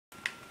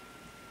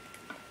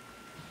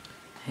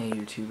Hey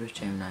YouTube, it's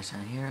Jamie Nice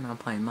here, and I'm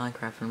playing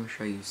Minecraft, and I'm going to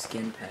show you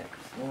skin pack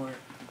 4.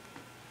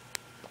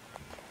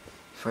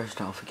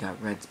 First off, we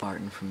got Red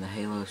Spartan from the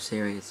Halo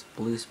series,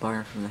 Blue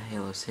Spartan from the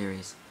Halo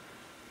series,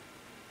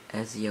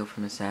 Ezio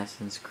from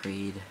Assassin's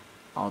Creed,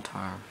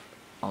 Altair,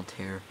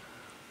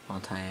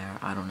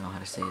 I don't know how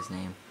to say his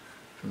name,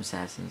 from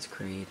Assassin's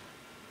Creed,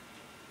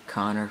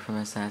 Connor from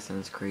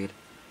Assassin's Creed,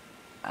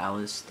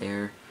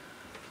 Alistair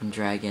from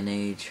Dragon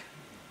Age,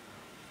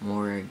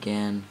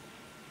 Morrigan,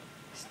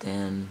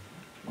 Sten,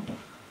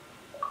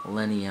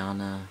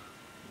 Leniana,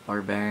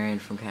 Barbarian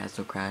from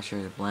Castle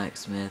Crashers,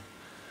 Blacksmith,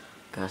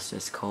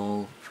 Augustus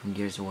Cole from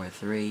Gears of War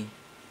 3,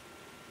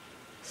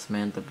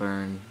 Samantha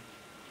Byrne,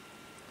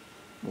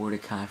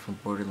 Mordecai from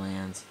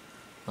Borderlands,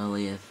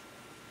 Lilith,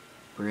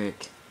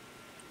 Brick,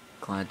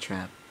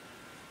 Cloudtrap,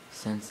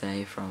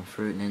 Sensei from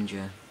Fruit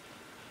Ninja,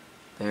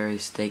 Barry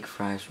Steak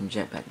Fries from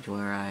Jetpack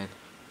Joyride,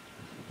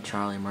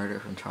 Charlie Murder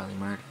from Charlie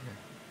Murder,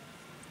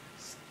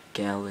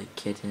 Skelly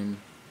Kitten,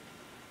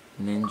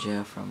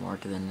 Ninja from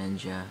Mark of the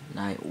Ninja,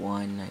 Night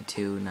 1, Night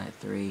 2, Night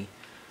 3,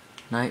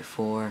 Night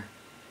 4,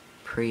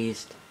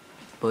 Priest,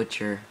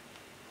 Butcher,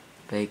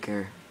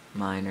 Baker,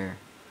 Miner,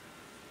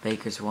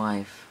 Baker's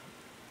Wife,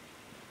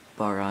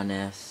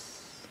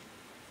 Baroness,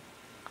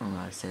 I don't know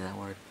how to say that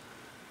word,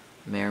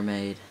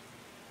 Mermaid,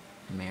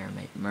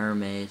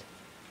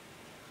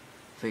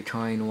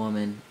 Victorian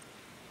Woman,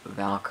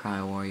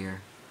 Valkyrie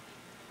Warrior,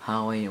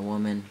 Halloween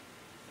Woman,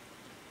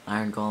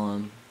 Iron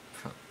Golem,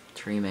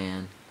 Tree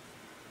Man,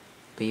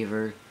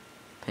 Beaver,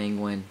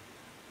 Penguin,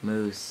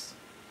 Moose,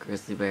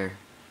 Grizzly Bear,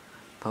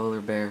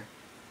 Polar Bear,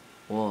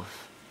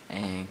 Wolf,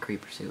 and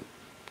Creeper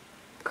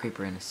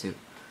in a suit.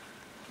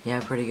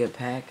 Yeah, pretty good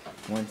pack.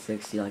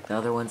 160 like the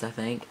other ones, I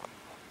think.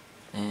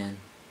 And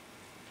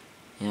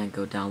yeah,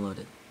 go download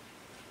it.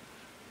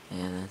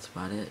 And that's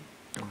about it.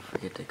 Don't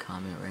forget to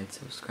comment, rate,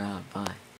 subscribe. Bye.